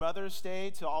Mother's Day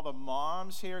to all the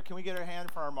moms here. Can we get a hand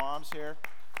for our moms here?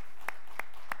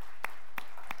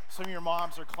 Some of your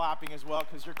moms are clapping as well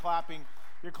because you're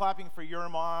clapping for your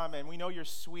mom, and we know you're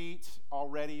sweet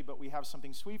already, but we have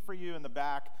something sweet for you in the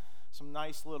back, some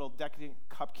nice little decadent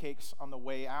cupcakes on the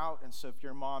way out. And so if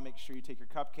you're a mom, make sure you take your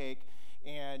cupcake,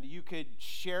 and you could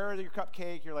share your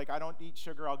cupcake. You're like, I don't eat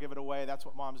sugar, I'll give it away. That's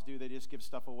what moms do. They just give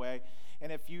stuff away.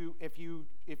 And if you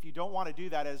don't want to do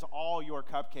that as all your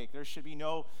cupcake, there should be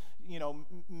no,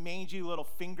 mangy little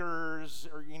fingers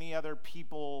or any other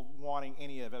people wanting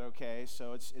any of it, okay?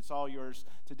 So it's all yours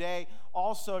today.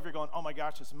 Also, if you're going, oh my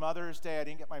gosh, it's Mother's Day, I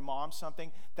didn't get my mom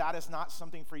something, that is not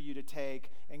something for you to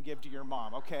take and give to your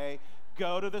mom, okay?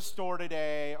 Go to the store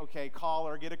today, okay, call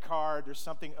her, get a card, there's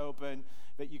something open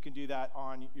that you can do that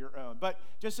on your own. But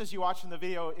just as you watch in the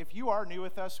video, if you are new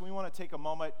with us, we want to take a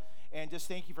moment and just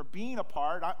thank you for being a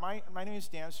part. My name is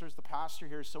Dan Sears, the pastor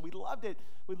here, so we'd love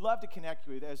to connect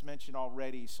with you, as mentioned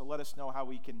already, so let us know how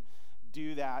we can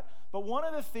do that. But one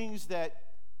of the things that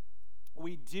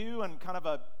we do and kind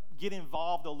of get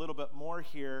involved a little bit more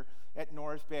here at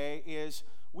North Bay is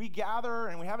we gather,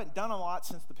 and we haven't done a lot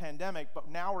since the pandemic, but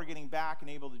now we're getting back and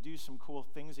able to do some cool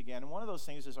things again. And one of those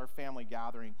things is our family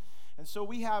gathering. And so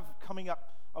we have coming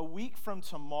up a week from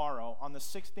tomorrow, on the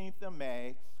 16th of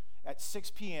May at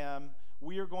 6 p.m.,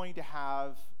 we are going to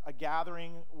have a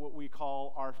gathering, what we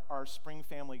call our spring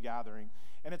family gathering.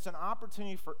 And it's an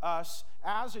opportunity for us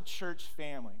as a church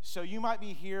family. So you might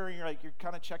be here and you're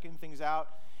kind of checking things out,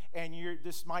 and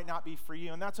this might not be for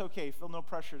you, and that's okay. Feel no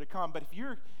pressure to come. But if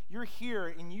you're here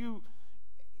and you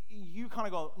kind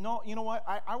of go, no, you know what?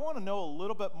 I want to know a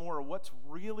little bit more of what's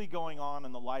really going on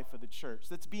in the life of the church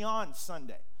that's beyond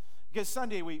Sunday. Because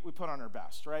Sunday we put on our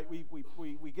best, right?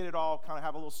 We get it all, kind of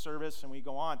have a little service, and we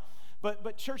go on.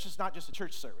 But church is not just a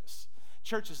church service.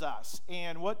 Church is us.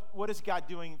 And what is God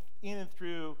doing in and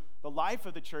through the life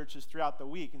of the churches throughout the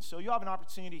week? And so you have an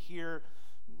opportunity here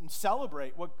and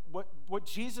celebrate what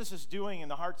Jesus is doing in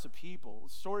the hearts of people,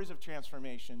 stories of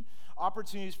transformation,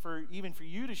 opportunities for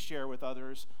you to share with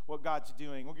others what God's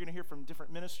doing. We're going to hear from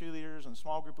different ministry leaders and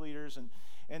small group leaders,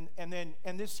 and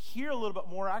this hear a little bit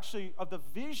more actually of the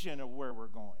vision of where we're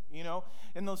going.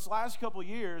 In those last couple of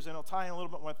years, and it'll tie in a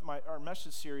little bit with our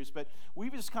message series, but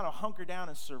we've just kind of hunkered down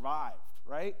and survived,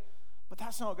 right? But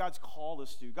that's not what God's called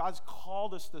us to. God's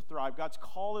called us to thrive. God's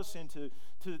called us into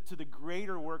the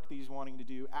greater work that he's wanting to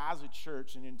do as a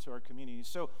church and into our community.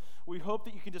 So we hope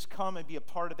that you can just come and be a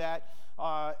part of that.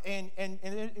 And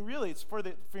really, it's for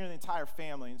the entire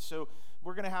family. And so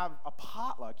we're going to have a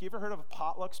potluck. You ever heard of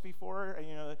potlucks before?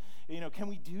 Can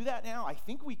we do that now? I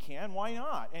think we can. Why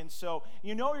not? And so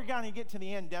you're going to get to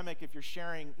the endemic if you're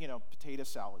sharing, potato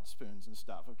salad spoons and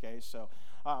stuff, okay? So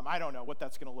I don't know what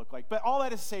that's going to look like. But all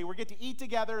that is to say, we get to eat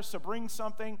together, so bring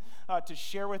something to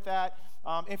share with that.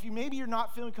 If maybe you're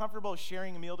not feeling comfortable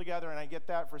sharing a meal together, and I get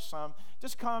that for some,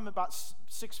 just come about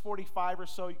 6:45 or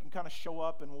so. You can kind of show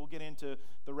up, and we'll get into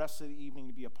the rest of the evening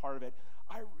to be a part of it.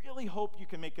 I really hope you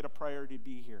can make it a priority to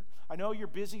be here. I know you're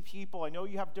busy people. I know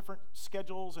you have different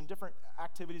schedules and different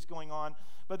activities going on,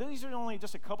 but these are only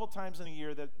just a couple times in a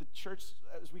year that the church,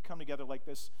 as we come together like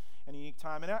this in a unique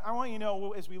time. And I want you to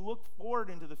know, as we look forward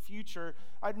into the future,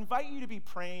 I'd invite you to be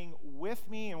praying with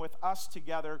me and with us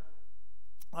together.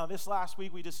 This last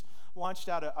week, we just launched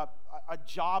out a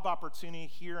job opportunity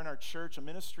here in our church, a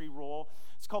ministry role.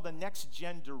 It's called the Next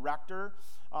Gen Director.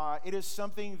 It is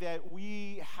something that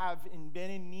we have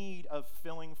been in need of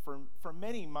filling for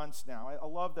many months now. I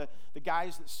love the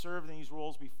guys that served in these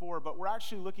roles before, but we're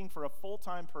actually looking for a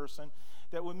full-time person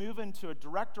that would move into a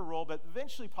director role, but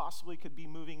eventually possibly could be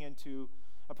moving into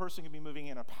a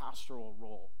pastoral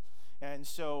role. And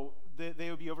so they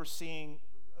would be overseeing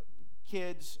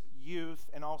kids, youth,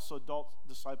 and also adult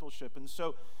discipleship. And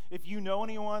so if you know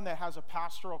anyone that has a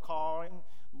pastoral calling,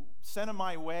 send them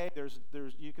my way.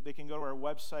 They can go to our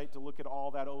website to look at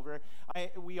all that over.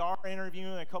 We are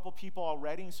interviewing a couple people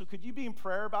already, and so could you be in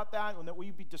prayer about that, and that we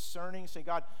be discerning, say,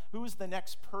 God, who is the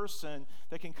next person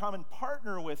that can come and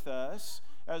partner with us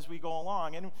as we go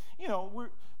along? And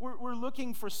we're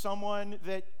looking for someone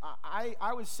that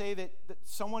I would say that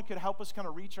someone could help us kind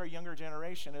of reach our younger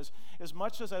generation. As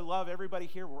much as I love everybody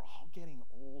here, we're all getting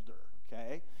older,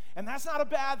 okay? And that's not a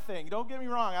bad thing. Don't get me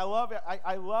wrong. I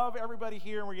love everybody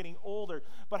here, and we're getting older.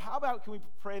 But how about can we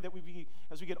pray that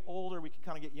as we get older, we can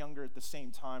kind of get younger at the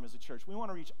same time as a church? We want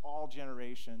to reach all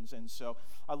generations, and so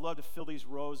I'd love to fill these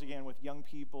rows again with young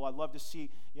people. I'd love to see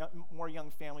more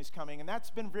young families coming, and that's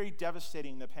been very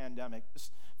devastating, the pandemic.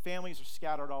 Families are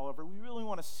scattered all over. We really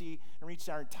want to see and reach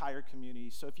our entire community.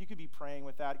 So if you could be praying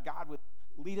with that, God would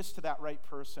lead us to that right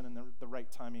person and the right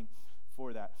timing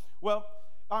for that. Well,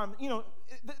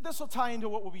 This will tie into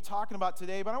what we'll be talking about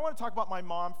today, but I want to talk about my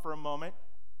mom for a moment,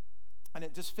 and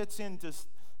it just fits into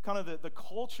kind of the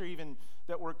culture even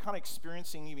that we're kind of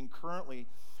experiencing even currently.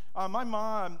 My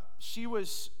mom, she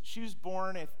was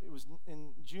born, it was in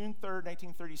June 3rd,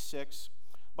 1936.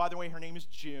 By the way, her name is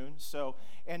June. So,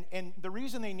 and the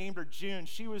reason they named her June,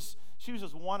 she was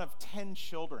just one of 10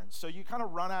 children. So you kind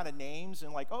of run out of names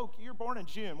and like, oh, you're born in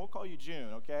June, we'll call you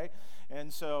June, okay?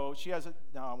 And so she has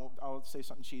I'll say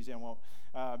something cheesy, I won't.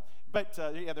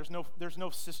 There's no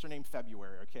sister named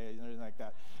February, okay, anything like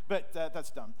that. But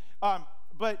that's dumb.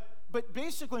 But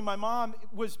basically, my mom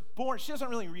was born. She doesn't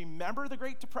really remember the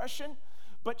Great Depression,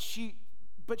 but she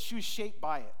was shaped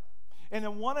by it. And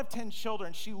then one of 10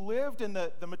 children, she lived in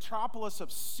the metropolis of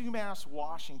Sumas,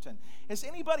 Washington. Has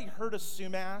anybody heard of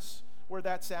Sumas, where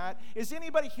that's at? Is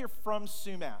anybody here from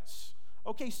Sumas?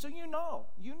 Okay, so you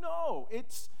know.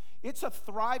 It's a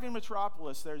thriving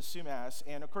metropolis there in Sumas.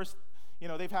 And of course,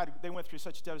 they went through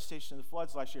such devastation in the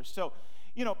floods last year. So,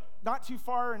 not too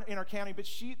far in our county, but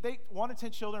they 1 of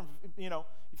 10 children, you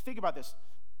think about this,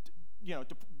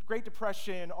 Great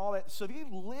Depression, all that. So they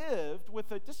lived with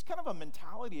just kind of a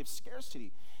mentality of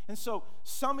scarcity. And so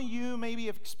some of you maybe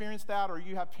have experienced that, or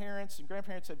you have parents and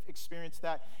grandparents have experienced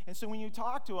that. And so when you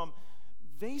talk to them,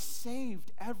 they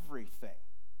saved everything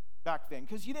back then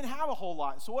because you didn't have a whole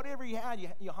lot. So whatever you had,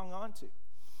 you hung on to.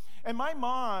 And my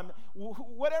mom,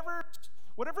 whatever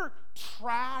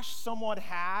trash someone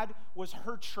had was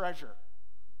her treasure.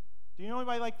 Do you know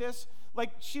anybody like this?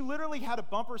 Like, she literally had a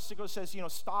bumper sticker that says,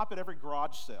 stop at every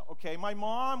garage sale, okay? My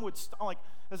mom would,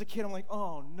 as a kid, I'm like,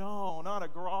 oh, no, not a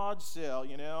garage sale,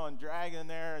 and drag in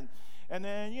there. And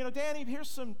then, Danny,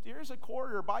 here's a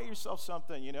quarter, buy yourself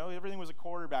something, everything was a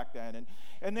quarter back then.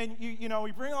 And then,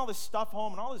 we bring all this stuff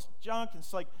home and all this junk, and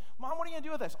it's like, Mom, what are you going to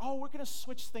do with this? Oh, we're going to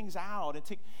switch things out and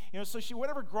take, so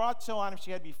whatever garage sale item she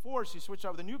had before, she switched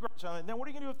out with a new garage sale, and then what are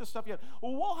you going to do with the stuff you have?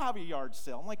 Well, we'll have a yard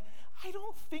sale. I'm like, I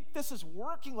don't think this is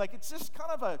working. Like, it's just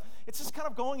kind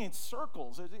of going in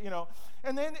circles,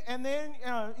 And then,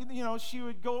 she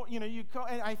would go,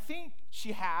 and I think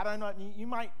she had, you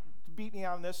might beat me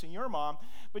on this and your mom,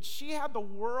 but she had the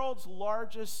world's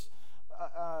largest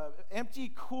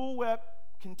empty Cool Whip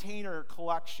container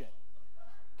collection.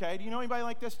 Okay, do you know anybody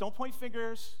like this? Don't point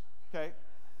fingers. Okay,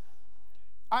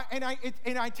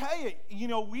 I tell you,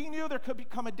 we knew there could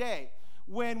come a day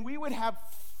when we would have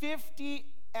 50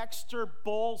 extra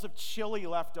bowls of chili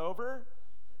left over.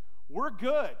 We're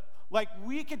good. Like,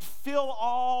 we could fill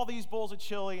all these bowls of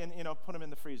chili and put them in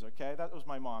the freezer. Okay, that was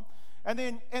my mom. And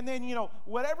then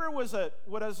whatever was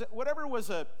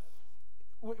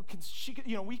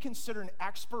we consider an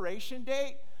expiration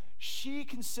date, she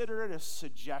considered it a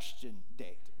suggestion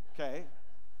date. Okay,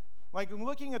 like, I'm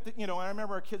looking at I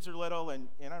remember our kids are little, and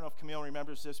I don't know if Camille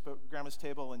remembers this, but Grandma's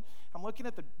table, and I'm looking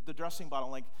at the dressing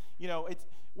bottle, like,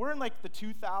 we're in like the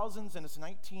 2000s, and it's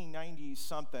 1990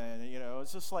 something,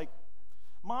 it's just like,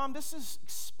 Mom, this is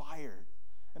expired.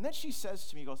 And then she says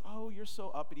to me, goes, oh, you're so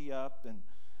uppity up, and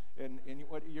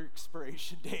what your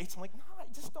expiration dates? I'm like, no, I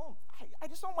just don't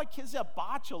want my kids to have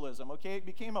botulism, okay? It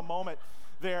became a moment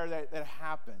there that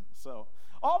happened. So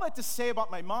all that to say about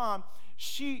my mom,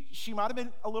 she might have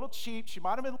been a little cheap, she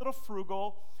might have been a little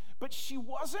frugal, but she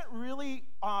wasn't really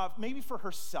maybe for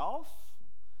herself,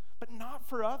 but not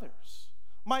for others.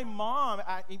 My mom,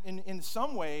 in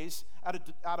some ways,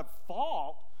 out of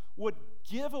fault, would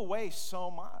give away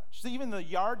so much. So even the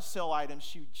yard sale items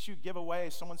she would give away.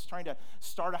 Someone's trying to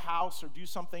start a house or do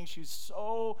something. She's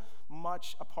so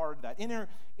much a part of that.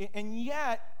 And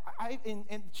yet,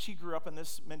 she grew up in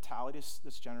this mentality,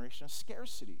 this generation of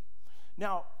scarcity.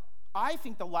 Now, I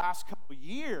think the last couple of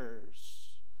years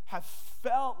have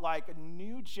felt like a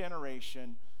new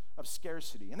generation of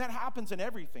scarcity. And that happens in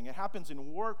everything. It happens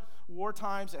in war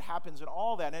times. It happens in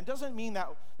all that. And it doesn't mean that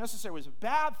necessarily was a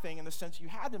bad thing in the sense you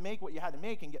had to make what you had to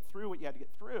make and get through what you had to get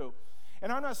through.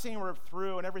 And I'm not saying we're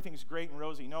through and everything's great and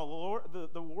rosy. No,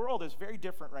 the world is very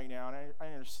different right now, and I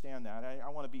understand that. I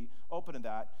want to be open to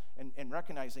that and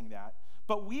recognizing that.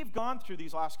 But we've gone through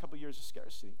these last couple of years of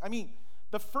scarcity. I mean,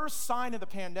 the first sign of the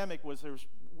pandemic was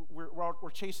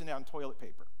we're chasing down toilet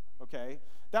paper, okay?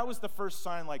 That was the first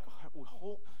sign, like,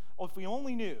 if we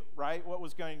only knew, right, what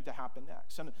was going to happen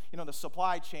next. And, the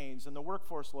supply chains and the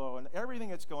workforce low and everything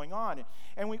that's going on.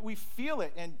 And we feel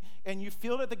it, and you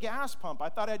feel it at the gas pump. I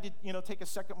thought I did, take a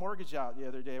second mortgage out the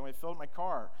other day when I filled my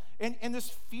car. And this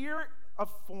fear of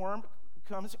form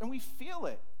comes, and we feel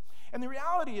it. And the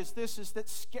reality is that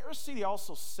scarcity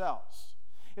also sells.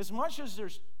 As much as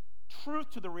there's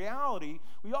truth to the reality,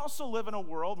 we also live in a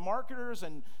world, marketers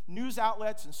and news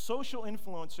outlets and social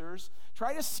influencers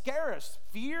try to scare us.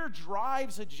 Fear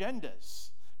drives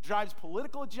agendas. Drives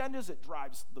political agendas, it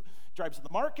drives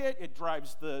the market, it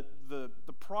drives the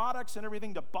products and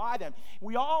everything to buy them.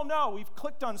 We all know we've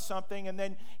clicked on something and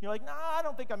then you're like, nah, I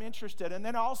don't think I'm interested. And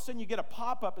then all of a sudden you get a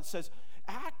pop-up that says,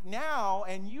 act now,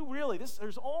 and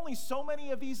there's only so many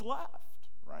of these left,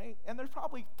 right? And there's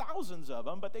probably thousands of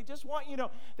them, but they just want,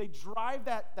 they drive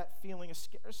that feeling of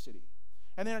scarcity.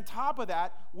 And then on top of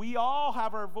that, we all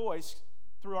have our voice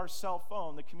through our cell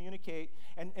phone to communicate.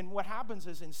 And what happens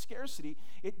is in scarcity,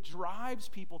 it drives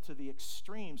people to the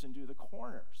extremes and to the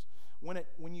corners.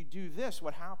 When you do this,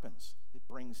 what happens? It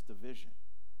brings division.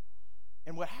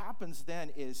 And what happens then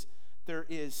is there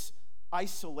is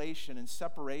isolation and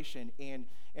separation, and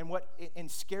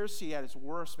scarcity at its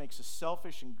worst makes us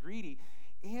selfish and greedy,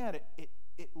 and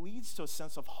it leads to a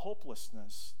sense of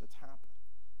hopelessness that's happened.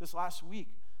 This last week,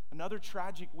 another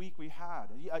tragic week we had.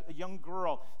 A young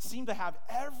girl seemed to have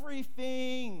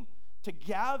everything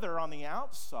together on the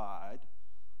outside,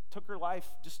 took her life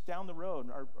just down the road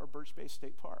in our Birch Bay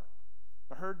State Park.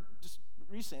 I heard just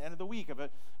recently, end of the week, of a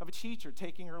teacher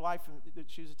taking her life.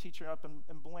 She was a teacher up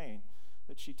in Blaine,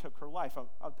 that she took her life.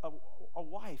 A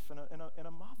wife and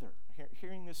a mother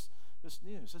hearing this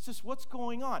news. It's just what's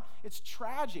going on. It's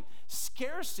tragic.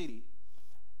 Scarcity,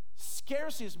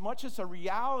 as much as a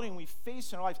reality we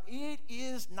face in our lives, it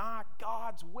is not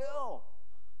God's will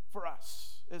for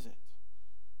us, is it?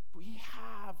 We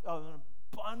have an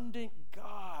abundant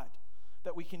God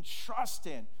that we can trust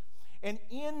in. And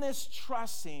in this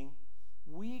trusting,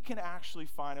 we can actually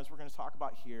find, as we're going to talk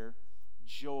about here,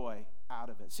 joy out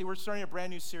of it. See, we're starting a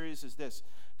brand new series is this,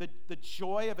 the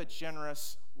joy of a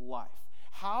generous life.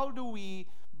 How do we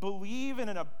believe in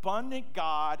an abundant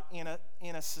God in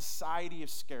a society of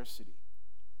scarcity?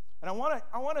 And I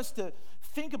want us to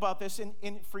think about this,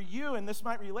 and for you, and this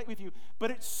might relate with you,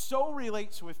 but it so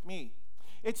relates with me.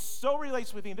 It so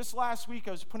relates with me. This last week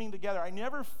I was putting together, I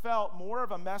never felt more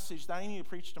of a message that I need to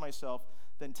preach to myself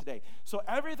than today. So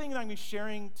everything that I'm going to be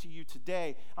sharing to you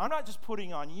today, I'm not just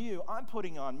putting on you, I'm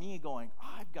putting on me going,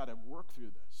 I've got to work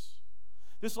through this.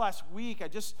 This last week, I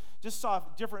just saw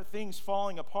different things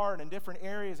falling apart in different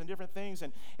areas and different things.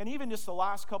 And even just the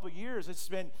last couple of years, it's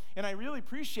been, and I really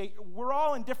appreciate, we're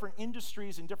all in different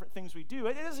industries and different things we do.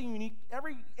 It is a unique,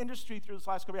 every industry through this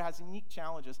last couple of years has unique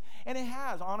challenges. And it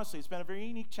has, honestly, it's been a very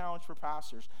unique challenge for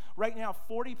pastors. Right now,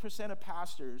 40% of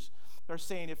pastors are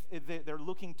saying if they're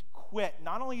looking to quit,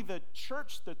 not only the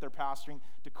church that they're pastoring,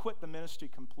 to quit the ministry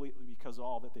completely because of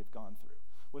all that they've gone through.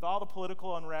 With all the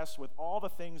political unrest, with all the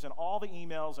things and all the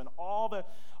emails and all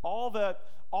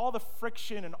the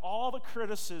friction and all the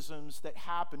criticisms that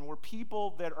happen, where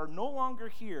people that are no longer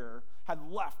here had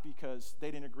left because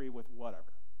they didn't agree with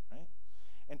whatever, right?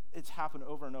 And it's happened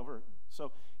over and over.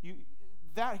 So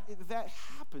that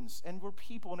happens, and we're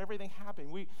people, and everything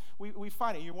happening. We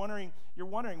find it. You're wondering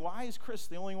why is Chris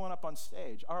the only one up on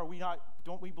stage? Are we not?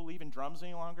 Don't we believe in drums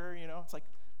any longer? It's like,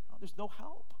 no, there's no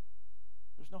help.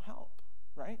 There's no help.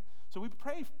 Right? So we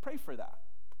pray for that.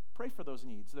 Pray for those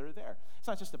needs that are there. It's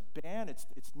not just a band, it's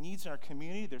needs in our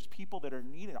community. There's people that are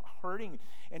needing, hurting.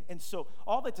 And so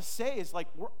all that to say is like,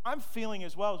 I'm feeling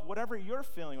as well as whatever you're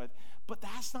feeling with, but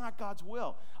that's not God's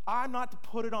will. I'm not to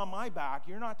put it on my back.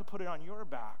 You're not to put it on your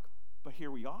back. But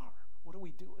here we are. What do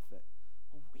we do with it?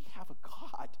 Well, we have a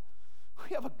God.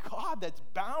 We have a God that's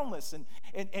boundless and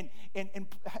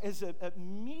as it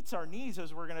meets our needs,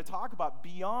 as we're going to talk about,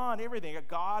 beyond everything, a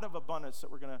God of abundance that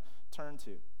we're going to turn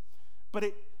to.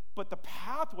 But the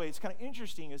pathway, it's kind of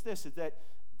interesting, is that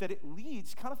it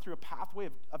leads kind of through a pathway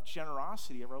of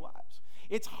generosity of our lives.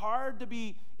 It's hard to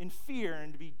be in fear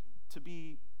and to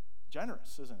be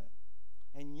generous, isn't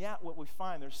it? And yet what we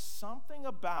find, there's something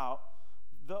about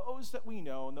those that we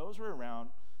know and those we're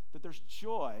around, that there's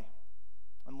joy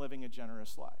on living a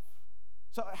generous life.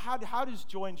 So how does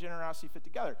joy and generosity fit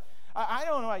together? I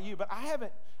don't know about you, but I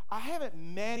haven't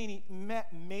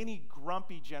met many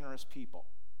grumpy, generous people,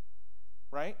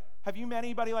 right? Have you met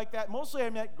anybody like that? Mostly I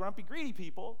met grumpy, greedy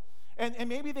people, and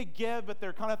maybe they give, but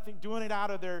they're kind of doing it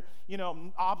out of their,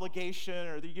 obligation,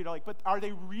 or but are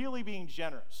they really being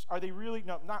generous? Are they really?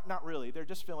 No, not really. They're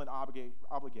just feeling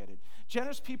obligated.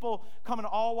 Generous people come in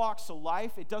all walks of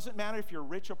life. It doesn't matter if you're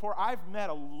rich or poor. I've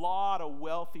met a lot of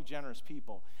wealthy, generous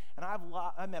people, and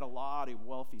I've met a lot of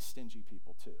wealthy, stingy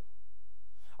people too.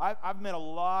 I've met a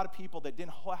lot of people that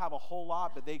didn't have a whole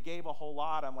lot, but they gave a whole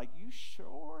lot. I'm like, you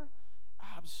sure?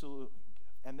 Absolutely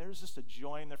give. And there's just a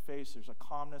joy in their face. There's a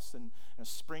calmness and a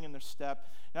spring in their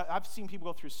step. Now, I've seen people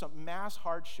go through some mass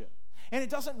hardship. And it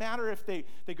doesn't matter if they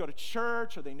go to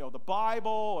church or they know the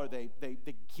Bible or they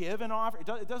give an offer.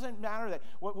 It doesn't matter that.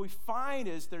 What we find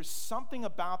is there's something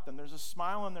about them. There's a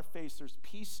smile on their face. There's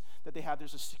peace that they have.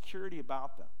 There's a security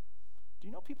about them. Do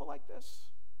you know people like this?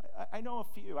 I know a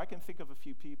few. I can think of a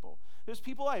few people. There's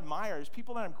people I admire. There's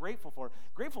people that I'm grateful for.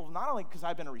 Grateful not only because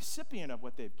I've been a recipient of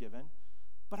what they've given,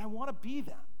 but I want to be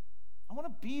them. I want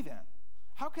to be them.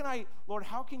 How can I, Lord,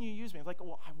 how can you use me? I'm like,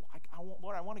 well,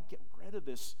 Lord, I want to get rid of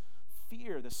this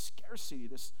fear, this scarcity,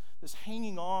 this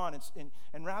hanging on,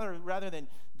 and rather than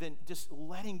just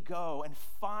letting go and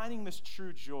finding this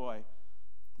true joy.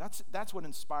 That's what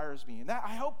inspires me. And that,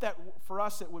 I hope that for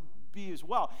us it would be as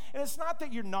well. And it's not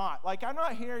that you're not. Like, I'm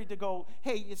not here to go,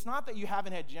 hey, it's not that you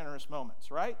haven't had generous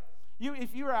moments, right?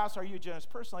 If you were asked, are you a generous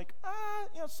person? Like,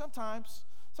 sometimes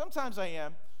I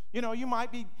am. You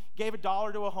might gave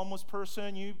 $1 to a homeless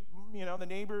person. The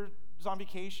neighbor's on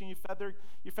vacation. You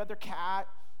fed their cat,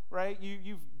 right?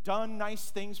 You've done nice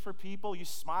things for people. You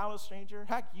smile at a stranger.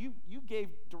 Heck, you gave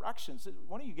directions.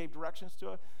 One of you gave directions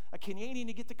to a Canadian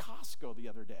to get to Costco the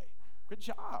other day. Good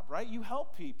job, right? You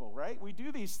help people, right? We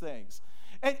do these things.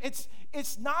 And it's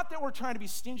not that we're trying to be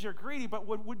stingy or greedy, but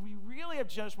would we really have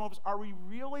generous moments? Are we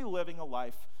really living a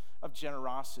life of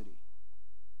generosity?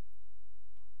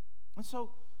 And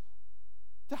so,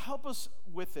 to help us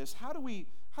with this, how do we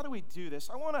do this?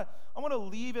 I want to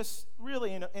leave us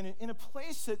really in a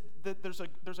place that there's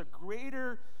a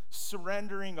greater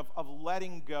surrendering of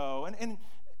letting go. And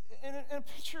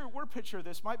a word picture of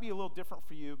this might be a little different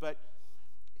for you, but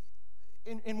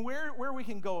in where we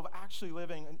can go of actually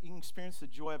living and experience the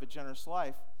joy of a generous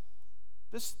life,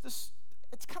 this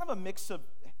it's kind of a mix of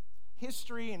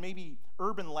history and maybe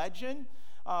urban legend.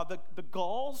 The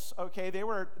Gauls, okay, they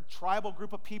were a tribal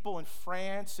group of people in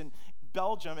France and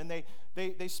Belgium, and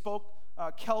they spoke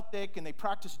Celtic, and they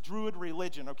practiced Druid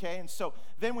religion, okay? And so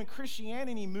then when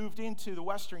Christianity moved into the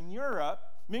Western Europe,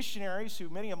 missionaries, who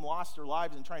many of them lost their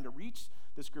lives in trying to reach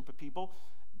this group of people,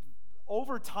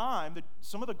 over time,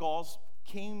 some of the Gauls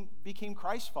became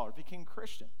Christ followers, became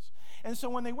Christians. And so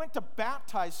when they went to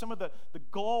baptize some of the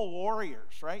Gaul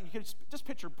warriors, right? You could just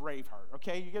picture Braveheart,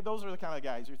 okay? Those are the kind of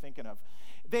guys you're thinking of.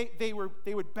 They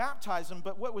would baptize them,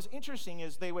 but what was interesting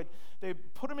is they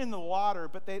put them in the water,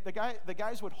 but the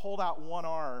guys would hold out one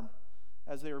arm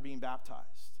as they were being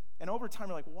baptized. And over time,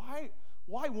 you're like,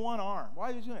 why one arm? Why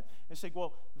are they doing it? And it's like,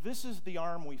 well, this is the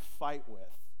arm we fight with.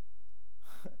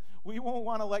 We won't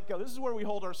want to let go. This is where we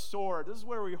hold our sword. This is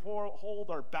where we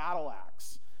hold our battle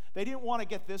axe. They didn't want to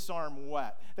get this arm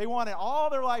wet. They wanted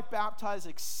all their life baptized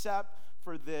except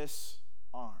for this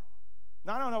arm.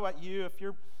 Now, I don't know about you. If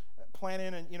you're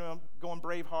planning and, going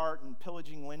Braveheart and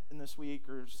pillaging Linden this week,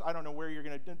 or I don't know where you're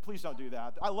going to, please don't do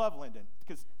that. I love Linden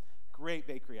because great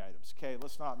bakery items. Okay,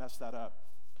 let's not mess that up.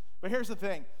 But here's the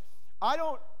thing. I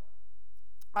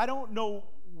don't know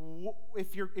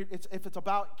if it's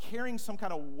about carrying some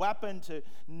kind of weapon to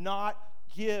not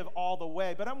give all the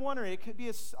way, but I'm wondering, it could be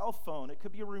a cell phone, it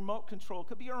could be a remote control, it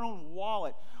could be our own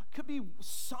wallet, it could be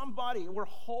somebody. We're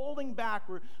holding back,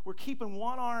 we're keeping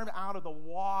one arm out of the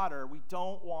water. We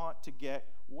don't want to get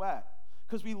wet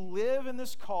because we live in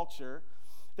this culture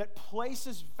that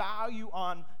places value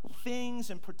on things,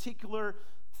 in particular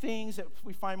things that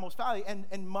we find most valuable,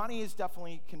 and money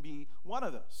can be one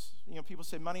of those. People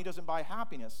say money doesn't buy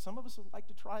happiness. Some of us would like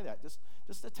to try that, just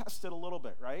to test it a little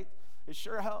bit, right? It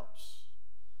sure helps.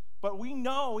 But we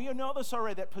know this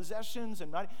already, that possessions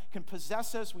and money can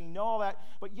possess us. We know all that,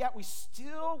 but yet we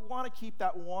still want to keep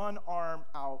that one arm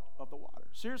out of the water.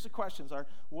 So here's the questions are,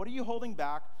 what are you holding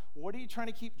back? What are you trying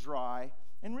to keep dry?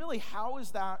 And really, how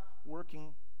is that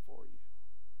working for you?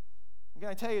 I'm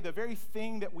going to tell you, the very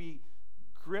thing that we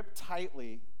grip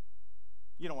tightly,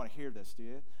 you don't want to hear this, do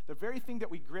you? The very thing that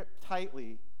we grip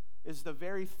tightly is the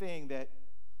very thing that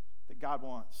God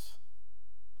wants.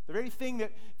 The very thing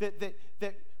that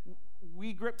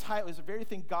we grip tightly is the very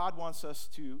thing God wants us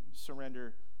to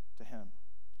surrender to Him.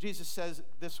 Jesus says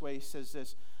this way, He says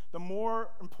this, the more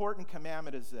important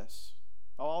commandment is this,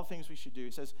 all the things we should do.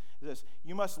 He says this,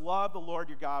 you must love the Lord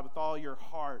your God with all your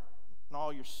heart and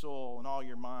all your soul and all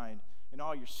your mind and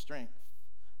all your strength.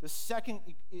 The second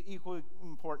equally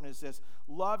important is this,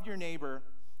 love your neighbor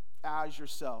as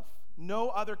yourself. No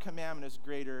other commandment is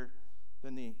greater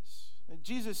than these. And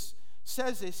Jesus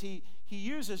says this, he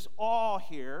uses all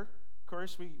here. Of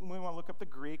course, we want to look up the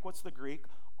Greek. What's the Greek?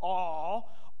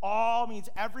 All. All means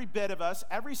every bit of us,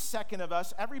 every second of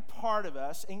us, every part of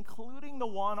us, including the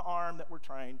one arm that we're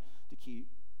trying to keep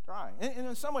dry. And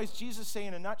in some ways, Jesus is saying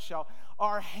in a nutshell,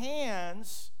 our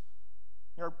hands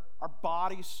Our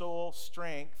body, soul,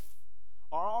 strength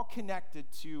are all connected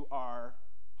to our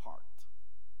heart.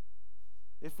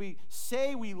 If we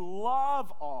say we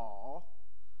love all,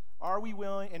 are we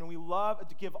willing, and we love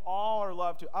to give all our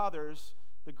love to others,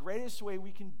 the greatest way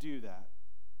we can do that,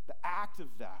 the act of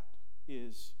that,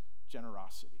 is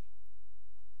generosity.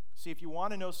 See, if you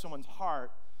want to know someone's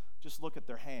heart, just look at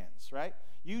their hands, right?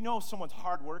 You know someone's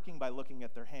hardworking by looking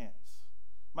at their hands.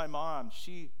 My mom,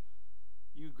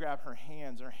 you grab her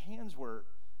hands were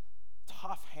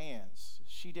tough hands.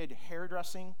 She did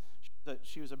hairdressing.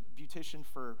 She was a beautician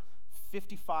for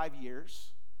 55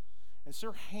 years. And so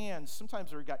her hands,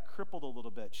 sometimes they got crippled a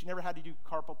little bit. She never had to do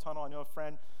carpal tunnel. I know a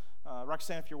friend,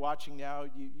 Roxanne, if you're watching now,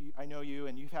 I know you,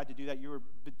 and you've had to do that. You were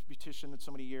a beautician in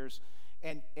so many years.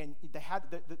 And they had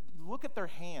look at their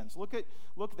hands. Look at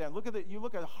them. You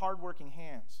look at hardworking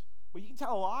hands. But you can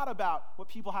tell a lot about what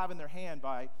people have in their hand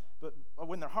by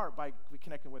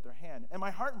connecting with their hand. And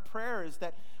my heart and prayer is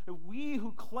that we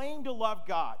who claim to love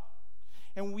God,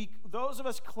 and those of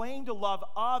us claim to love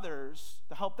others,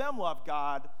 to help them love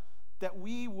God, that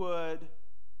we would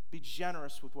be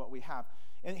generous with what we have.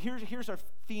 And here's our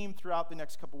theme throughout the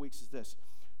next couple weeks is this: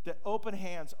 that open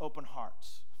hands, open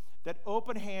hearts. That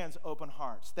open hands, open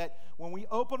hearts. That when we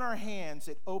open our hands,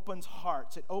 it opens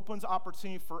hearts. It opens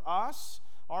opportunity for us,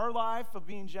 our life of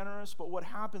being generous, but what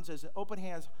happens is that open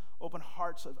hands, open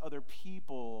hearts of other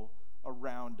people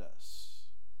around us.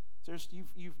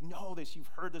 You know this,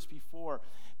 you've heard this before.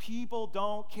 People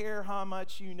don't care how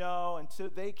much you know until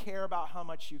they care about how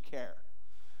much you care.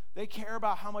 They care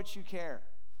about how much you care.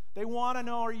 They want to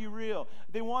know, are you real?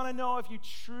 They want to know if you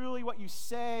truly what you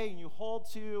say and you hold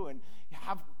to and you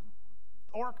have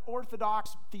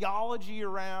orthodox theology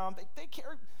around. They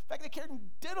care. In fact, they care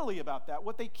diddly about that.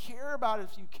 What they care about is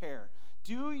you care.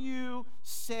 Do you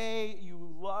say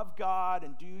you love God,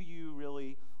 and do you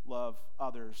really love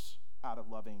others out of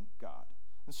loving God?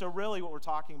 And so really what we're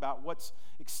talking about, what's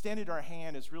extended our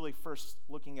hand, is really first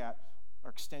looking at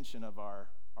our extension of our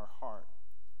heart.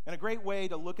 And a great way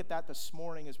to look at that this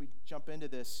morning as we jump into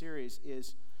this series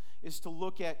is to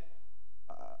look at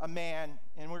a man,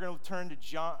 and we're going to turn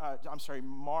to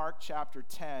Mark chapter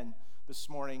 10 this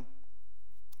morning.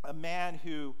 A man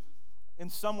who in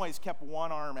some ways kept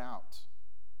one arm out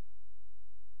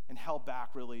and held back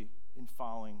really in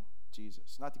following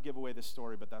Jesus. Not to give away the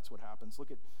story, but that's what happens. Look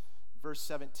at verse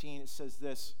 17. It says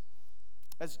this: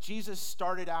 as Jesus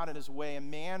started out in his way, a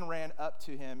man ran up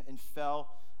to him and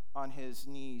fell on his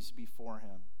knees before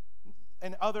him.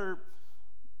 And other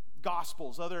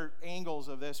Gospels, other angles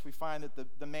of this, we find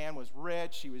that the man was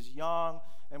rich, he was young,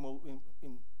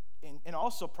 and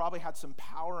also probably had some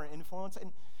power and influence.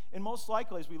 And most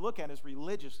likely, as we look at it, is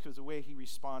religious because of the way he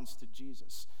responds to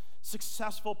Jesus.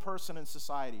 Successful person in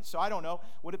society. So I don't know,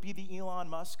 would it be the Elon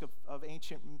Musk of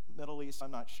ancient Middle East? I'm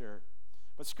not sure.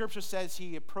 But Scripture says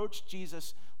he approached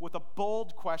Jesus with a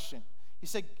bold question. He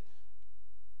said,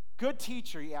 "Good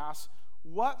teacher," he asked,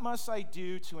 "what must I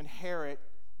do to inherit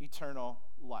eternal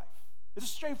life?" It's a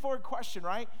straightforward question,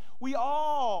 right? We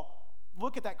all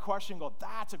look at that question and go,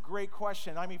 that's a great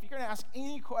question. I mean, if you're going to ask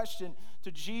any question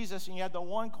to Jesus and you had the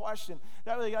one question,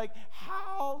 that would be like,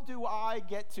 how do I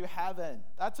get to heaven?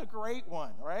 That's a great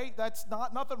one, right? That's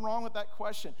nothing wrong with that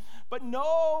question. But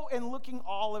no, in looking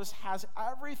all of us has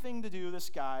everything to do, this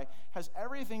guy has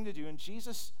everything to do, and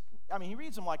Jesus, I mean, he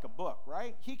reads them like a book,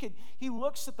 right? He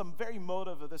looks at the very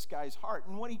motive of this guy's heart,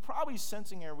 and what he probably is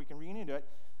sensing here, we can read into it,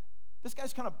 this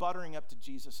guy's kind of buttering up to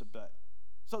Jesus a bit.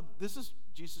 So this is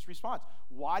Jesus' response.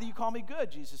 "Why do you call me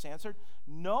good?" Jesus answered.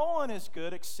 "No one is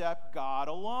good except God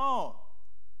alone."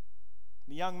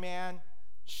 The young man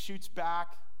shoots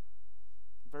back.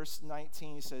 Verse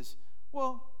 19, he says,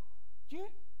 "Well,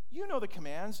 you know the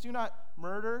commands. Do not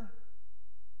murder."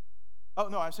 Oh,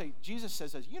 no, I'm saying Jesus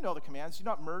says this. You know the commands. Do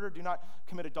not murder. Do not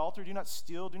commit adultery. Do not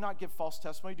steal. Do not give false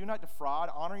testimony. Do not defraud.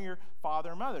 Honor your father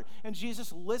and mother. And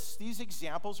Jesus lists these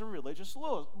examples of religious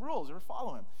rules that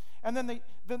follow him. And then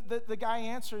the guy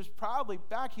answers proudly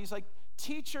back. He's like,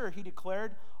 "Teacher," he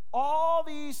declared, "all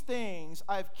these things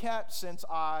I've kept since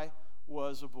I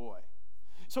was a boy."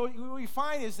 So what we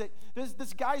find is that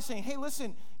this guy's saying, hey,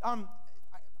 listen,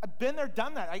 I've been there,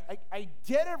 done that. I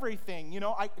did everything.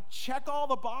 I check all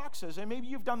the boxes. And maybe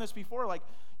you've done this before. Like,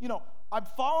 I'm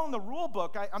following the rule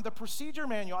book. I'm the procedure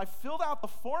manual. I filled out the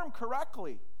form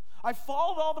correctly. I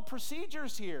followed all the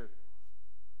procedures here.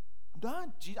 I'm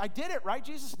done. I did it, right,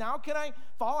 Jesus? Now can I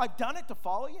follow? I've done it to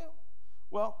follow you.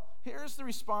 Well, here's the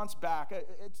response back.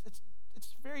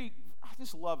 It's very, I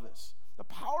just love this. The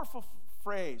powerful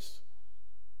phrase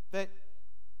that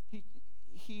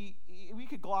we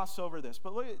could gloss over this,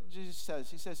 but look at what Jesus says.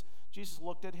 He says, Jesus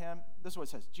looked at him. This is what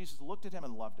it says. Jesus looked at him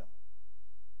and loved him.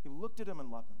 He looked at him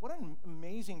and loved him. What an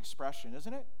amazing expression,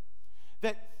 isn't it?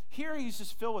 That here he's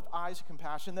just filled with eyes of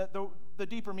compassion. That the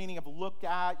deeper meaning of look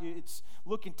at, it's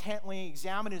look intently,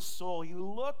 examine his soul. He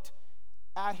looked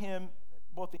at him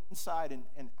both the inside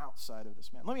and outside of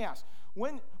this man. Let me ask,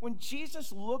 when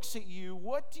Jesus looks at you,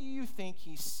 what do you think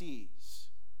he sees?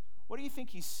 What do you think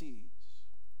he sees?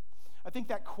 I think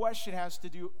that question has to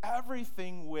do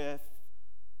everything with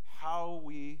how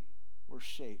we were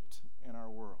shaped in our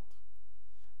world.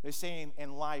 They say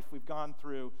in life we've gone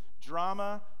through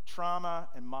drama, trauma,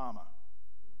 and mama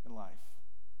in life.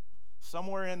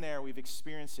 Somewhere in there we've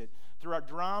experienced it. Through our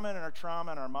drama and our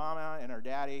trauma and our mama and our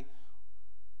daddy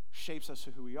shapes us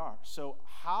to who we are. So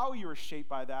how you were shaped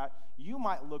by that, you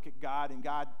might look at God, and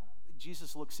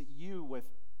Jesus looks at you with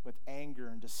anger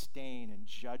and disdain and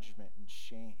judgment and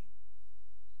shame.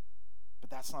 But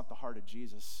that's not the heart of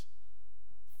Jesus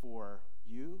for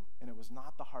you, and it was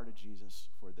not the heart of Jesus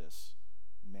for this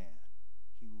man.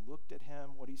 He looked at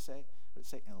him, what did he say? What did it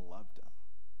say? And loved him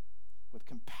with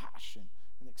compassion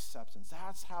and acceptance.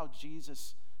 That's how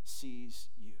Jesus sees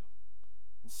you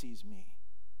and sees me.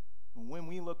 And when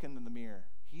we look into the mirror,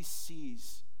 he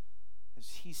sees, as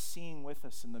he's seeing with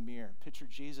us in the mirror. Picture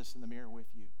Jesus in the mirror with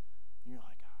you. And you're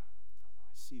like,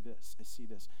 I see this. I see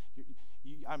this.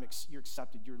 You're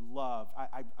accepted. You're loved.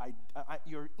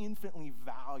 You're infinitely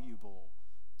valuable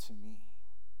to me.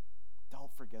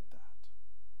 Don't forget that.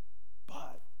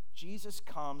 But Jesus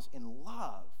comes in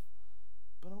love,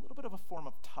 but in a little bit of a form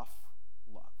of tough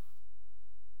love.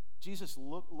 Jesus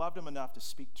loved him enough to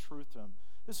speak truth to him.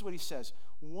 This is what he says.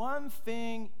 One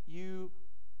thing you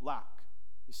lack.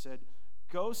 He said,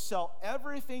 go sell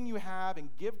everything you have and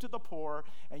give to the poor,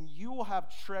 and you will have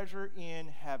treasure in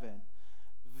heaven.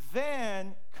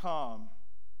 Then come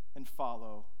and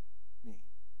follow me.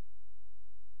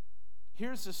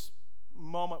 Here's this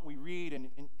moment we read, and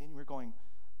we're going,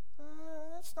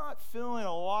 that's not feeling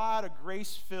a lot of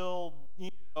grace-filled,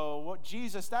 what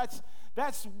Jesus, that's,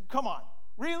 come on,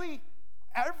 really?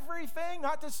 Everything?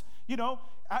 Not just,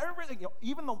 everything,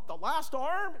 even the last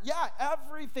arm? Yeah,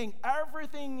 everything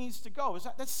needs to go.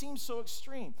 That seems so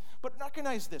extreme. But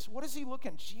recognize this. What is he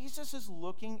looking at? Jesus is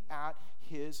looking at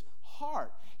his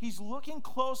heart. He's looking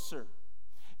closer.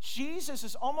 Jesus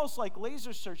is almost like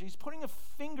laser surgery. He's putting a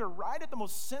finger right at the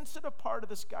most sensitive part of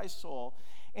this guy's soul,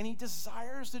 and he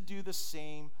desires to do the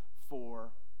same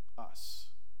for us.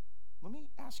 Let me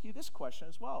ask you this question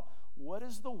as well. What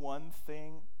is the one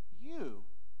thing you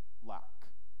lack?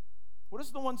 What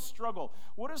is the one struggle?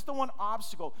 What is the one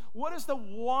obstacle? What is the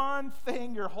one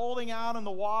thing you're holding out in the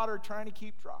water trying to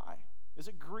keep dry? Is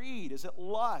it greed? Is it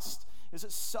lust? Is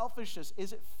it selfishness?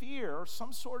 Is it fear or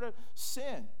some sort of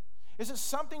sin? Is it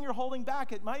something you're holding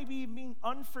back? It might be being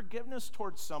unforgiveness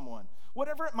towards someone.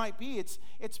 Whatever it might be, it's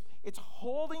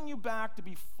holding you back to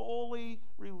be fully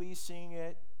releasing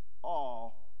it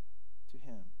all to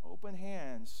him. Open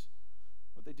hands,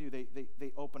 what they do,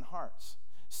 they open hearts.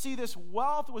 See, this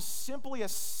wealth was simply a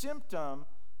symptom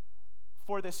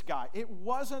for this guy. It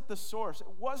wasn't the source. It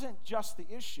wasn't just the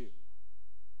issue.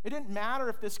 It didn't matter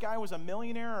if this guy was a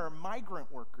millionaire or a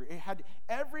migrant worker. It had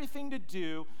everything to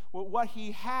do with what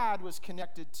he had was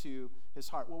connected to his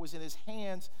heart. What was in his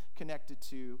hands connected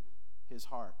to his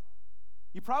heart.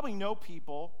 You probably know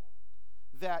people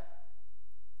that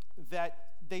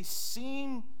they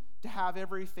seem to have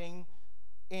everything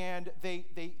and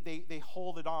they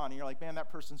hold it on. And you're like, man, that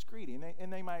person's greedy.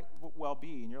 And they might well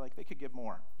be. And you're like, they could give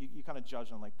more. You kind of judge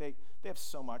them. Like, they have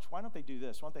so much. Why don't they do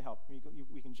this? Why don't they help?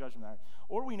 We can judge them that.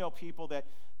 Or we know people that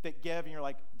give, and you're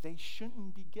like, they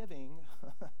shouldn't be giving.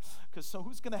 Because so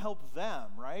who's going to help them,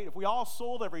 right? If we all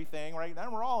sold everything, right,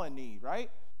 then we're all in need, right?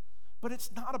 But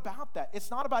it's not about that. It's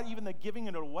not about even the giving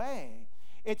it away.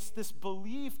 It's this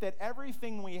belief that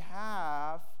everything we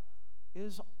have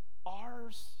is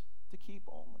ours to keep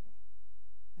only.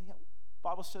 And yet, the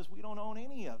Bible says we don't own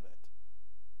any of it.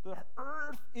 The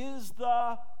earth is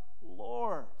the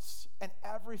Lord's and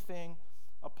everything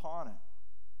upon it.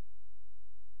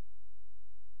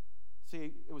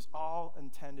 See, it was all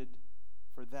intended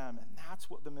for them, and that's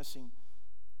what the missing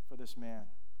for this man.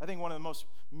 I think one of the most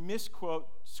misquote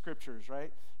scriptures,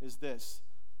 right, is this,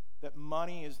 that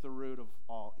money is the root of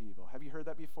all evil. Have you heard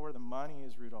that before? The money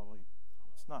is root of all evil.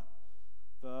 It's not.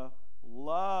 The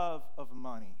love of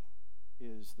money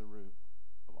is the root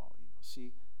of all evil.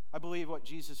 See, I believe what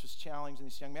Jesus was challenging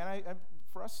this young man,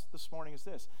 for us this morning, is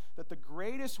this, that the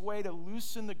greatest way to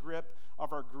loosen the grip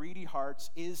of our greedy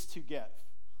hearts is to give.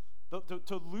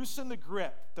 To loosen the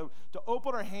grip, to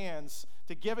open our hands,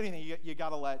 to give anything, you got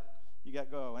to let you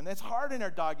got go. And it's hard in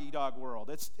our dog-eat-dog world.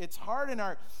 It's hard in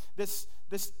our this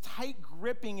tight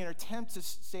gripping and attempt to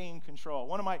stay in control.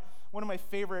 One of my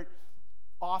favorite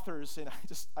authors, and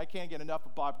I can't get enough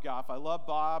of Bob Goff. I love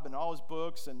Bob and all his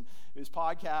books and his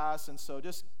podcasts, and so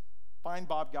just find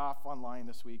Bob Goff online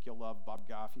this week. You'll love Bob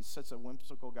Goff. He's such a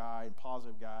whimsical guy and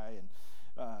positive guy,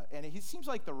 and he seems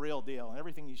like the real deal in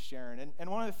everything he's sharing. And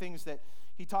one of the things that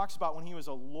he talks about when he was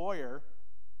a lawyer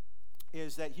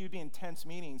is that he would be in tense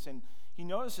meetings, and he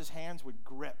noticed his hands would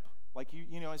grip. Like,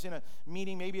 he's in a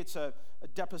meeting, maybe it's a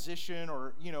deposition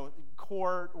or,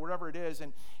 court or whatever it is,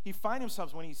 and he finds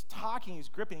himself when he's talking, he's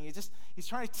gripping, he's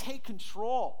trying to take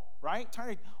control, right?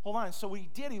 Trying to hold on. And so what he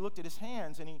did, he looked at his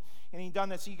hands, and he done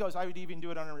this. He goes, I would even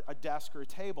do it on a desk or a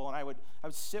table, and I would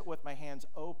sit with my hands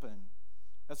open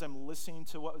as I'm listening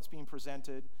to what was being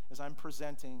presented, as I'm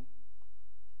presenting.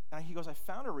 And he goes, I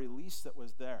found a release that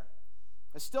was there.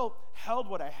 I still held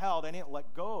what I held. I didn't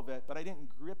let go of it, but I didn't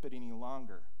grip it any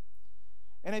longer.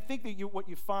 And I think that what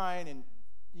you find, and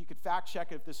you could fact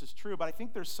check it if this is true, but I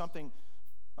think there's something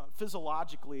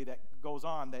physiologically that goes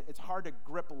on, that it's hard to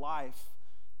grip life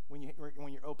when you're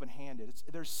open-handed.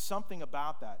 There's something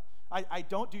about that. I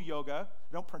don't do yoga.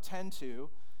 I don't pretend to,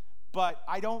 but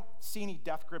I don't see any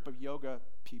death grip of yoga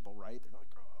people, right?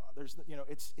 They're like,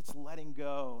 it's letting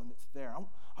go, and it's there.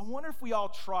 I wonder if we all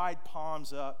tried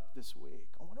palms up this week.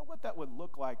 I wonder what that would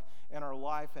look like in our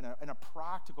life in a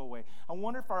practical way. I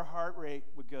wonder if our heart rate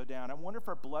would go down. I wonder if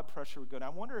our blood pressure would go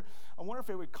down. I wonder if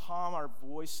it would calm our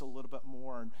voice a little bit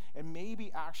more, and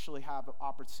maybe actually have an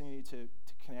opportunity to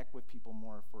connect with people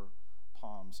more for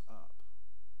palms up.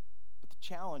 But the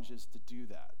challenge is to do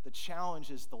that. The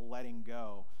challenge is the letting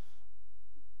go.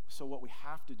 So what we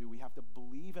have to do, we have to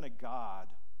believe in a God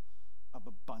of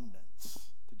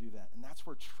abundance to do that. And that's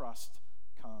where trust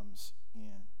comes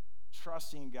in.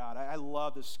 Trusting God. I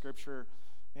love this scripture.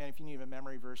 Man, if you need a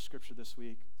memory verse scripture this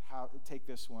week, take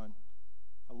this one.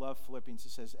 I love Philippians.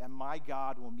 It says, and my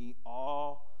God will meet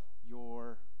all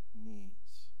your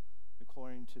needs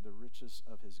according to the riches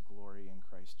of his glory in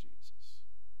Christ Jesus.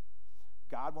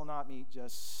 God will not meet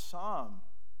just some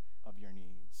of your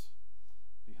needs,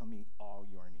 but he'll meet all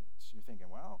your needs. You're thinking,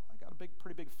 well, I got a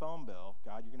pretty big phone bill.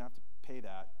 God, you're going to have to pay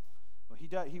that. Well,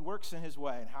 he works in his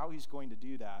way and how he's going to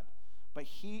do that. But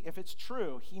if it's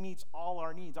true, he meets all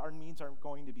our needs. Our needs are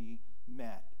going to be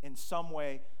met in some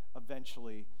way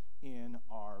eventually in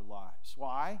our lives.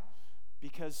 Why?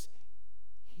 Because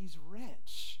he's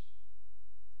rich.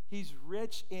 He's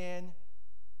rich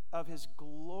of his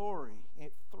glory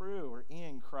through or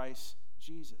in Christ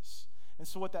Jesus. And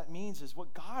so what that means is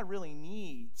what God really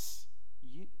needs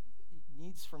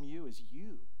from you is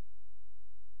you.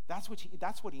 That's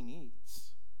what he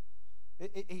needs.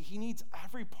 He needs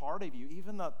every part of you,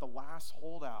 even the last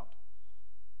holdout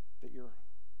that you're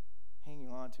hanging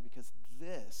on to, because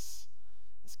this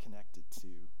is connected to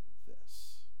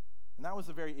this. And that was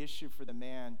the very issue for the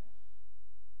man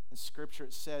in Scripture.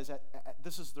 It says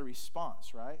this is the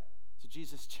response, right? So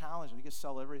Jesus challenged him. You can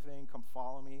sell everything, come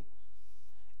follow me.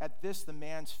 At this, the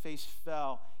man's face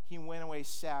fell. He went away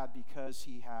sad because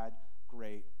he had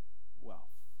great wealth.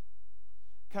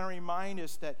 Kind of remind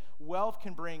us that wealth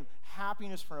can bring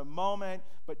happiness for a moment,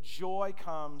 but joy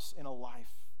comes in a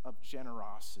life of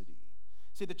generosity.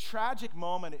 See, the tragic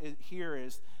moment here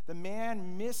is the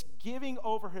man missed giving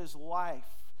over his life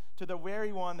to the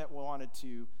very one that wanted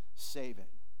to save it.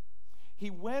 He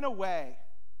went away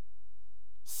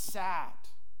sad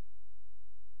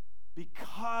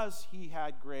because he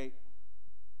had great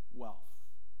wealth.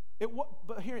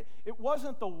 But here, it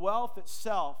wasn't the wealth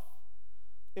itself.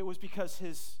 It was because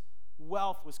his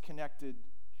wealth was connected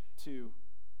to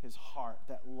his heart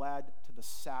that led to the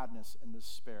sadness and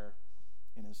despair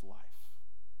in his life.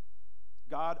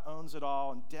 God owns it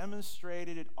all and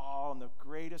demonstrated it all in the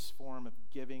greatest form of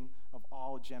giving of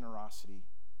all generosity.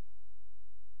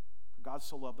 For God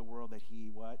so loved the world that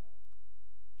he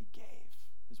gave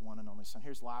his one and only son.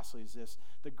 Here's lastly is this.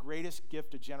 The greatest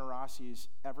gift of generosity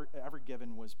ever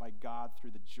given was by God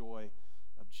through the joy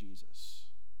of Jesus.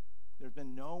 There's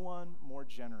been no one more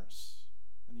generous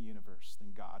in the universe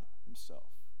than God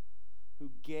himself, who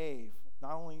gave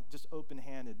not only just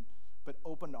open-handed, but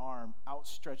open arm,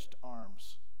 outstretched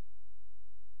arms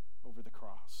over the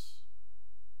cross.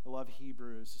 I love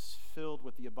Hebrews. It's filled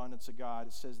with the abundance of God.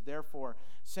 It says, therefore,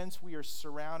 since we are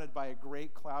surrounded by a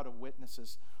great cloud of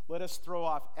witnesses, let us throw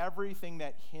off everything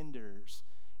that hinders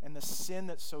and the sin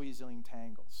that so easily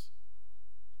entangles.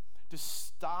 To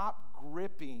stop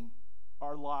gripping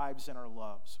our lives and our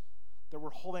loves. that we're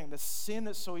holding, the sin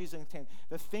that's so easily contained,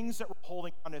 the things that we're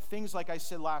holding on to, things like I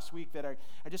said last week that I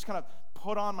just kind of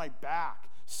put on my back.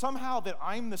 Somehow that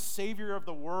I'm the savior of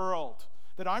the world,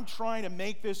 that I'm trying to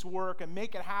make this work and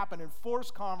make it happen and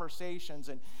force conversations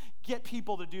and get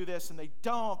people to do this, and they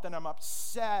don't, then I'm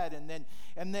upset, and then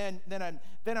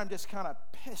I'm just kind of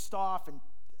pissed off,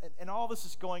 and all this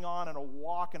is going on in a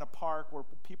walk in a park where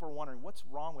people are wondering, what's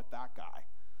wrong with that guy?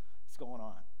 What's going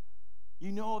on?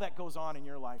 You know that goes on in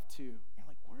your life too. You're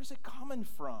like, where's it coming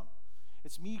from?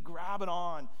 It's me grabbing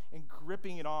on and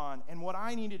gripping it on. And what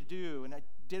I needed to do, and I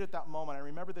did at that moment, I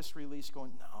remember this release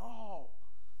going, no,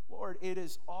 Lord, it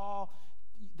is all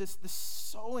this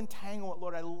so entangled.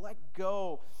 Lord, I let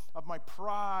go of my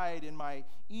pride and my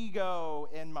ego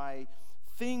and my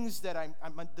things that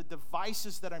the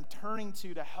devices that I'm turning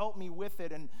to help me with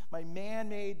it, and my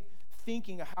man-made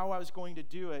thinking of how I was going to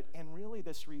do it, and really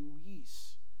this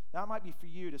release. That might be for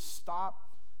you to stop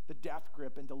the death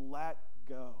grip and to let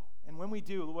go. And when we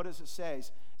do, what does it say?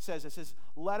 It says,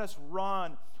 let us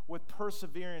run with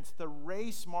perseverance the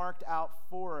race marked out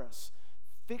for us,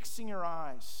 fixing our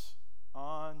eyes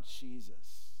on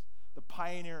Jesus, the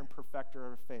pioneer and perfecter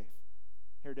of our faith.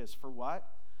 Here it is. For what?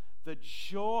 The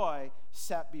joy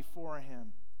set before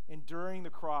him, enduring the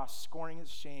cross, scorning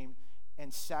its shame,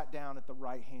 and sat down at the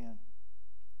right hand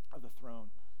of the throne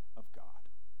of God.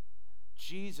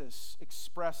 Jesus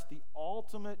expressed the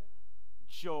ultimate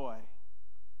joy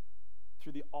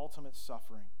through the ultimate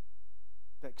suffering,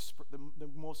 the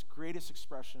most greatest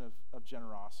expression of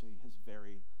generosity, his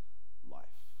very life.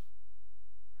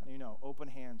 How do you know? Open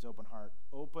hands, open heart.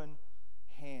 Open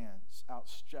hands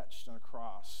outstretched on a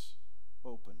cross,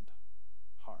 opened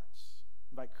hearts.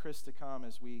 Invite Chris to come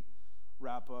as we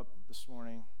wrap up this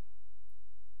morning.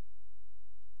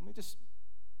 Let me just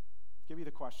give you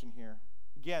the question here.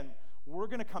 Again, we're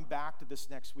going to come back to this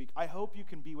next week. I hope you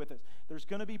can be with us. There's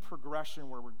going to be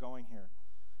progression where we're going here.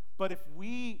 But if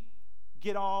we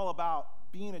get all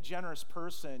about being a generous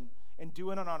person and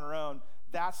doing it on our own,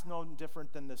 that's no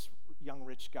different than this young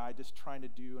rich guy just trying to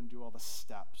do all the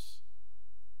steps.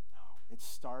 No, it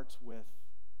starts with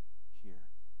here.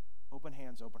 Open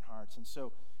hands, open hearts. And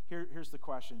so here's the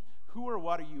question. Who or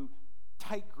what are you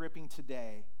tight gripping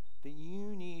today that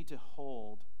you need to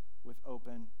hold with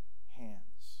open hands?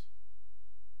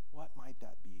 What might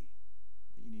that be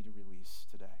that you need to release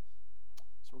today?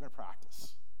 So we're going to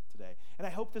practice today. And I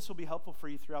hope this will be helpful for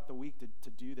you throughout the week to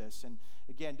do this. And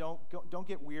again, don't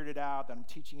get weirded out that I'm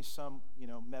teaching you some,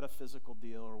 metaphysical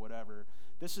deal or whatever.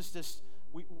 This is just,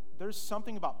 there's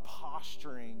something about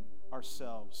posturing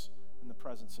ourselves in the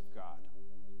presence of God.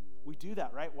 We do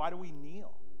that, right? Why do we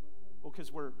kneel? Well, because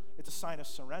it's a sign of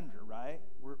surrender, right?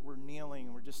 We're kneeling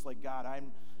and we're just like, God,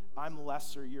 I'm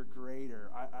lesser, you're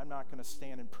greater. I'm not going to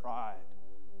stand in pride,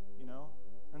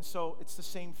 And so it's the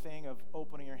same thing of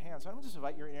opening your hands. I don't just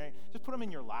invite just put them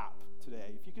in your lap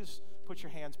today. If you could just put your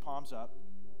hands, palms up.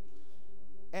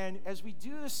 And as we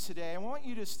do this today, I want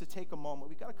you just to take a moment.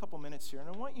 We've got a couple minutes here, and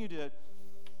I want you to,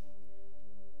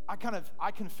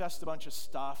 I confessed a bunch of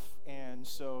stuff, and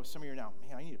so some of you are now,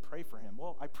 man, I need to pray for him.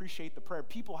 Well, I appreciate the prayer.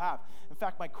 People have. In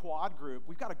fact, my quad group,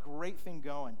 we've got a great thing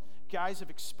going. Guys have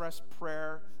expressed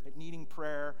prayer, needing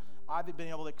prayer. I've been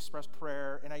able to express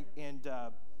prayer, and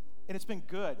it's been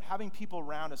good having people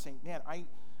around us saying, man, I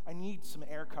need some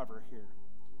air cover here.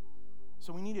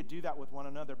 So we need to do that with one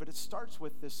another. But it starts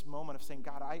with this moment of saying,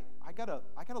 God, I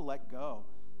gotta let go.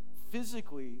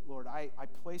 Physically, Lord, I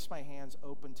place my hands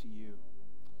open to you.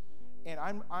 And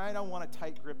I don't want a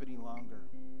tight grip any longer.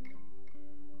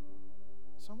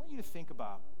 So I want you to think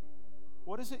about,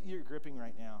 what is it you're gripping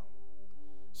right now?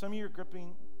 Some of you are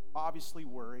gripping, obviously,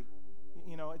 worry.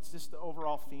 It's just the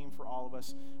overall theme for all of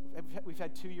us. We've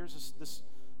had 2 years of this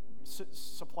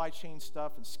supply chain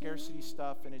stuff and scarcity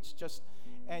stuff, and it's just,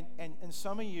 and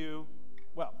some of you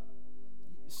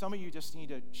just need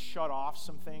to shut off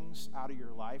some things out of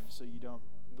your life so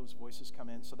those voices come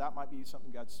in. So that might be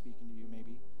something God's speaking to you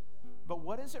maybe. But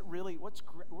what is it really, what's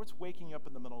waking you up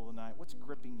in the middle of the night? What's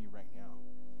gripping you right now?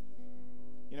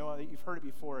 You've heard it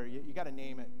before. You got to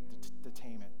name it to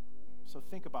tame it. So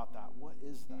think about that. What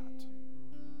is that?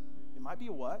 It might be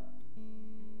a what,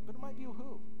 but it might be a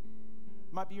who.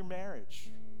 It might be your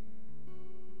marriage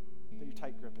that you're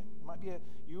tight gripping. It might be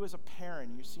you as a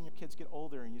parent. You've seen your kids get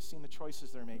older, and you've seen the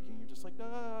choices they're making. You're just like,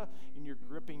 and you're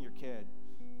gripping your kid.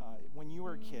 When you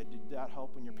were a kid, did that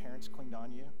help when your parents clinged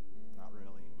on you? Not really.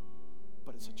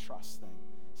 But it's a trust thing.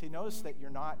 See, notice that you're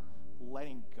not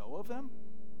letting go of them.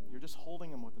 You're just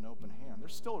holding them with an open hand.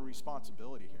 There's still a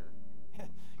responsibility here.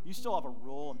 You still have a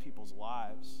role in people's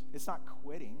lives. It's not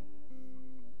quitting.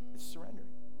 It's surrendering.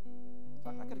 So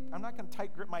I'm not gonna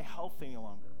tight grip my health any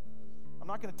longer. I'm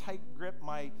not gonna tight grip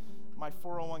my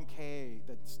 401k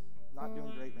that's not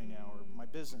doing great right now, or my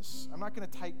business. I'm not gonna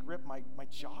tight grip my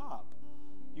job.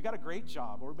 You got a great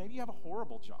job, or maybe you have a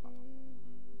horrible job.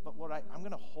 But Lord, I'm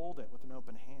gonna hold it with an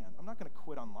open hand. I'm not gonna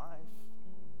quit on life.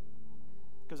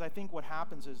 Because I think what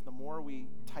happens is the more we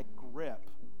tight grip,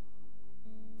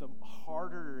 the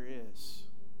harder it is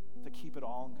to keep it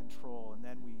all in control. And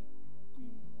then we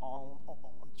all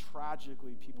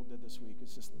tragically, people did this week,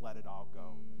 is just let it all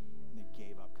go. And they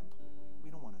gave up completely. We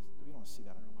don't want to see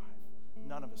that in our life.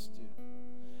 None of us do.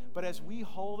 But as we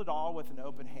hold it all with an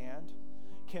open hand,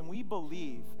 can we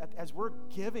believe, as we're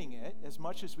giving it as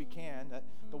much as we can, that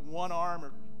the one arm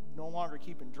are no longer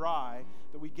keeping dry,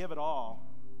 that we give it all?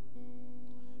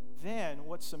 Then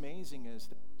what's amazing is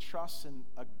that we trust in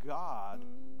a God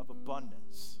of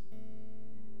abundance.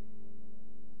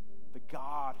 The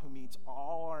God who meets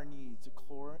all our needs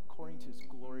according to his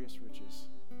glorious riches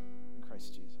in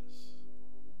Christ Jesus.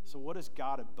 So what is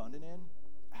God abundant in?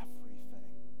 Everything.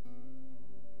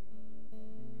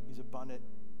 He's abundant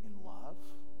in love.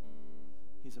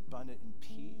 He's abundant in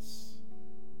peace.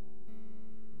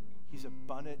 He's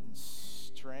abundant in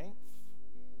strength.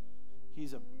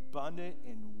 He's abundant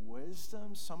in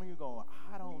wisdom. Some of you go,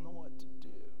 I don't know what to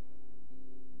do.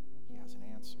 He has an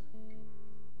answer.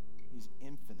 He's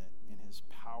infinite in his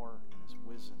power, in his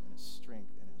wisdom, in his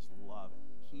strength, in his love.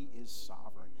 He is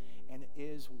sovereign and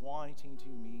is wanting to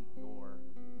meet your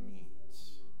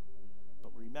needs.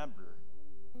 But remember,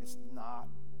 it's not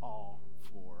all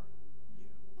for you.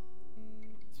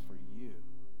 It's for you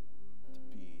to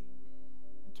be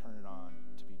and turn it on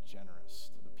to be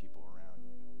generous to the people around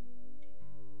you.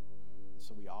 And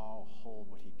so we all hold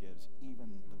what he gives, even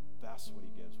the best what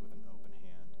he gives, with an open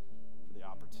hand for the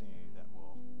opportunity that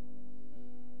will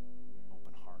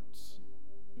open hearts.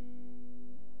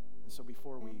 And so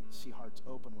before we see hearts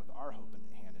open with our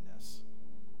open-handedness,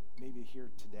 maybe here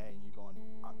today and you're going,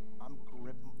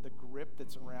 the grip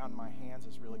that's around my hands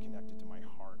is really connected to my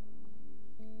heart.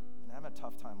 And I have a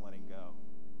tough time letting go.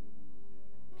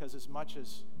 Because as much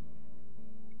as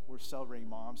we're celebrating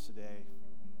moms today,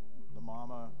 the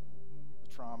mama,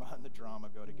 the trauma, and the drama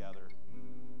go together.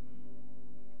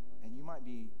 And you might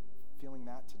be feeling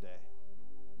that today.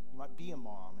 You might be a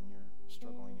mom and you're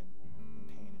struggling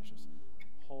in pain. It's just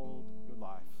hold your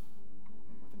life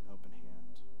with an open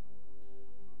hand.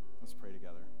 Let's pray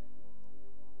together.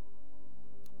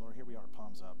 Lord, here we are,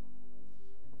 palms up.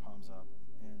 We're palms up.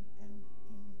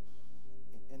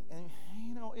 And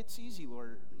you know, it's easy,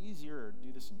 Lord, easier to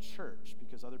do this in church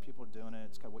because other people are doing it.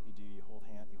 It's kind of what you do. You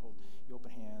open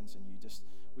hands, and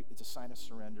it's a sign of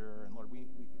surrender. And Lord, we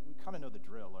kind of know the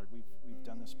drill, Lord. We've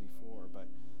done this before, but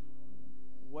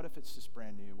what if it's just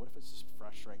brand new? What if it's just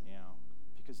fresh right now?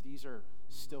 Because these are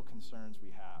still concerns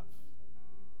we have.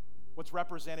 What's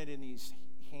represented in these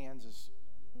hands is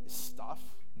stuff.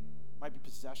 Might be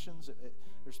possessions.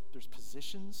 There's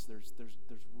positions. There's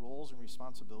roles and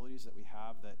responsibilities that we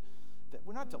have that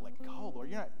we're not to let go, Lord.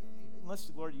 You're not, unless,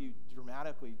 Lord, you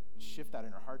dramatically shift that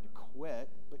in our heart to quit.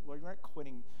 But Lord, you're not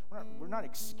quitting. We're not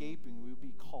escaping. We would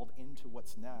be called into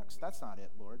what's next. That's not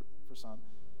it, Lord, for some.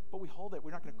 But we hold it.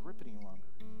 We're not going to grip it any longer.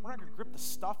 We're not going to grip the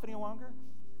stuff any longer.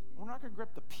 We're not going to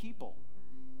grip the people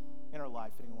in our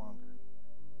life any longer.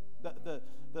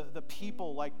 The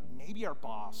people, like maybe our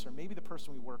boss or maybe the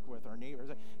person we work with, our neighbors,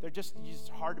 they're just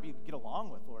hard to get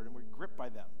along with, Lord, and we're gripped by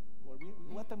them. Lord,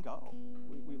 we let them go.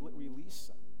 We release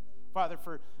them. Father,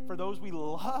 for those we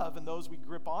love and those we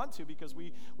grip onto because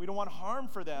we don't want harm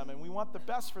for them and we want the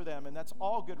best for them, and that's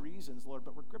all good reasons, Lord,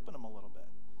 but we're gripping them a little bit.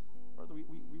 Lord, we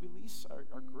release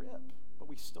our grip, but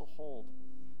we still hold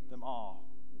them all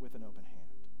with an open hand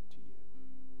to you.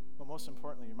 But most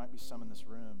importantly, there might be some in this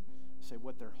room say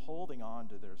what they're holding on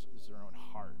to is their own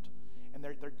heart. And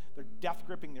they're death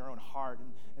gripping their own heart.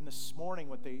 And this morning,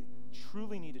 what they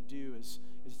truly need to do is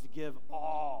to give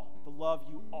all, to love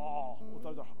you all,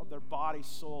 with their body,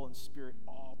 soul, and spirit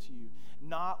all to you.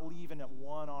 Not leaving it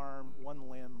one arm, one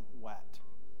limb wet.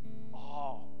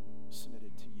 All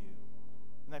submitted to you.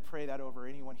 And I pray that over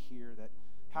anyone here that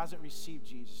hasn't received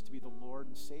Jesus to be the Lord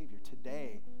and Savior.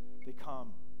 Today, they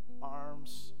come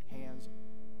arms, hands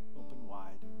open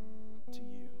wide to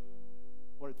you.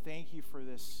 Lord, thank you for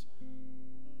this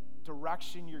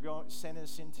direction you're sending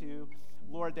us into.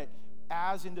 Lord, that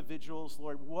as individuals,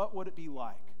 Lord, what would it be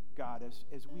like, God,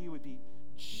 as we would be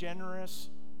generous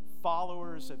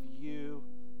followers of you,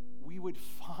 we would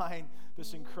find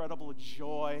this incredible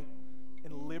joy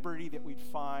and liberty that we'd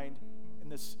find in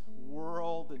this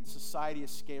world and society of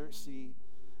scarcity,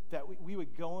 that we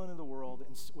would go into the world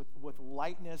and with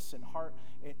lightness and heart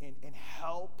and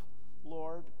help,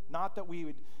 Lord. Not that we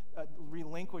would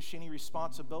relinquish any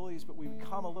responsibilities, but we would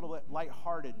come a little bit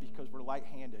lighthearted because we're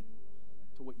light-handed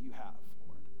to what you have,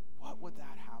 Lord. What would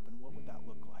that happen? What would that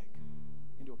look like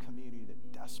into a community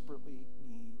that desperately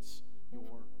needs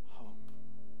your hope?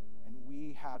 And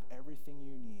we have everything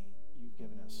you've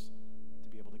given us to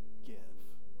be able to give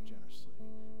generously.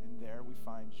 And there we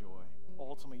find joy.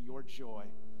 Ultimately, your joy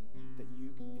that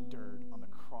you endured on the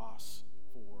cross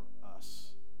for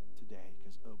us today,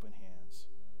 because open hands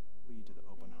lead to the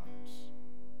open hearts.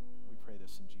 We pray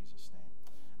this in Jesus' name.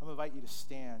 I'm going to invite you to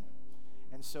stand.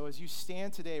 And so as you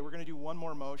stand today, we're going to do one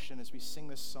more motion as we sing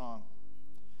this song.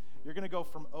 You're going to go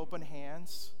from open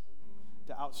hands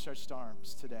to outstretched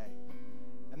arms today.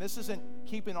 And this isn't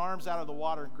keeping arms out of the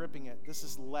water and gripping it. This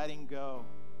is letting go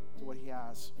to what he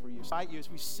has for you. So I invite you as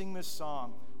we sing this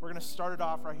song, we're going to start it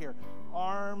off right here.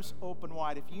 Arms open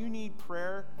wide. If you need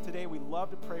prayer today, we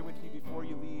love to pray with you before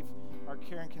you leave. Our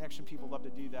Care and Connection people love to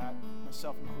do that,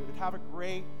 myself included. Have a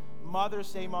great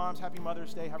Mother's Day, moms. Happy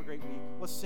Mother's Day. Have a great week. Let's sing.